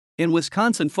In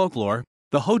Wisconsin folklore,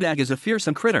 the Hodag is a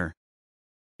fearsome critter.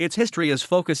 Its history is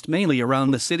focused mainly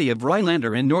around the city of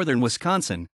Rhinelander in northern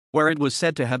Wisconsin, where it was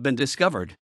said to have been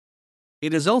discovered.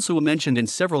 It is also mentioned in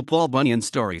several Paul Bunyan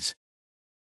stories.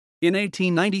 In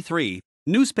 1893,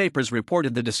 newspapers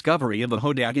reported the discovery of a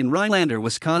Hodag in Rhinelander,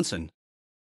 Wisconsin.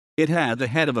 It had the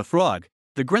head of a frog,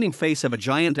 the grinning face of a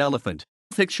giant elephant,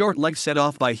 thick short legs set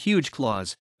off by huge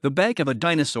claws, the back of a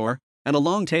dinosaur, and a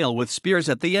long tail with spears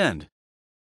at the end.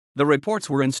 The reports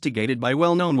were instigated by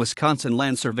well-known Wisconsin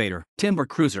land surveyor, timber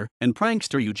cruiser, and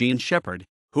prankster Eugene Shepard,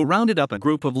 who rounded up a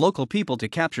group of local people to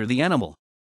capture the animal.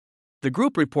 The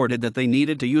group reported that they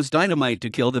needed to use dynamite to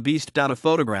kill the beast. A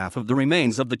photograph of the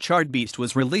remains of the charred beast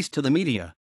was released to the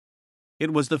media.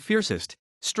 It was the fiercest,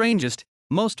 strangest,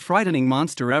 most frightening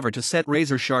monster ever to set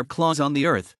razor-sharp claws on the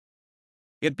earth.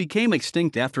 It became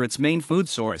extinct after its main food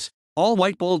source, all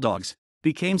white bulldogs,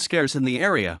 became scarce in the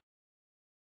area.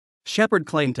 Shepard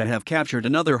claimed to have captured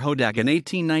another Hodag in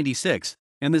 1896,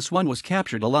 and this one was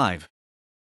captured alive.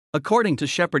 According to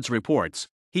Shepard's reports,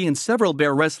 he and several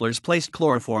bear wrestlers placed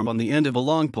chloroform on the end of a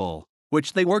long pole,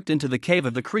 which they worked into the cave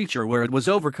of the creature where it was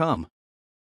overcome.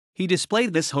 He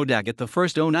displayed this Hodag at the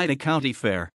first Oneida County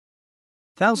Fair.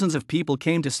 Thousands of people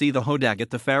came to see the Hodag at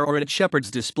the fair or at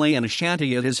Shepard's display in a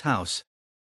shanty at his house.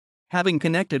 Having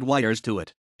connected wires to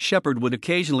it, Shepard would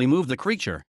occasionally move the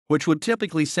creature, which would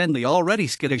typically send the already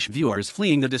skittish viewers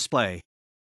fleeing the display.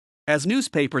 As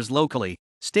newspapers locally,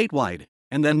 statewide,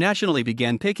 and then nationally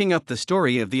began picking up the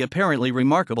story of the apparently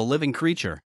remarkable living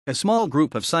creature, a small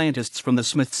group of scientists from the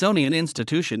Smithsonian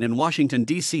Institution in Washington,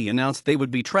 D.C. announced they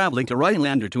would be traveling to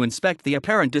Rhinelander to inspect the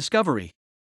apparent discovery.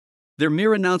 Their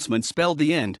mere announcement spelled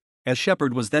the end, as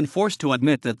Shepard was then forced to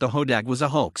admit that the Hodag was a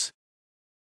hoax.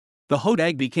 The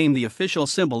Hodag became the official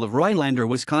symbol of Rhinelander,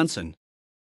 Wisconsin.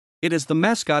 It is the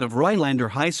mascot of Rhinelander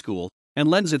High School, and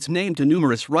lends its name to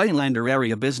numerous Rhinelander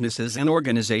area businesses and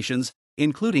organizations,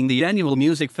 including the annual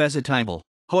music festival,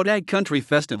 Hodag Country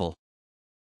Festival.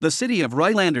 The city of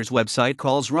Rhinelander's website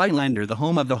calls Rhinelander the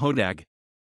home of the Hodag.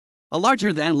 A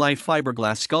larger-than-life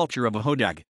fiberglass sculpture of a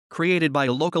Hodag, created by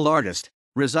a local artist,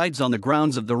 resides on the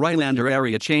grounds of the Rhinelander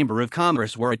Area Chamber of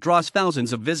Commerce, where it draws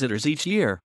thousands of visitors each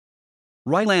year.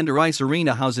 Rhinelander Ice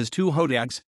Arena houses two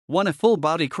Hodags, one a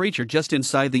full-body creature just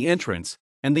inside the entrance,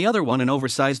 and the other one an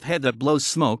oversized head that blows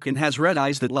smoke and has red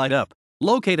eyes that light up,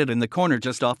 located in the corner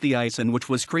just off the ice, and which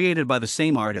was created by the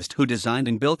same artist who designed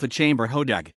and built the chamber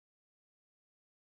Hodag.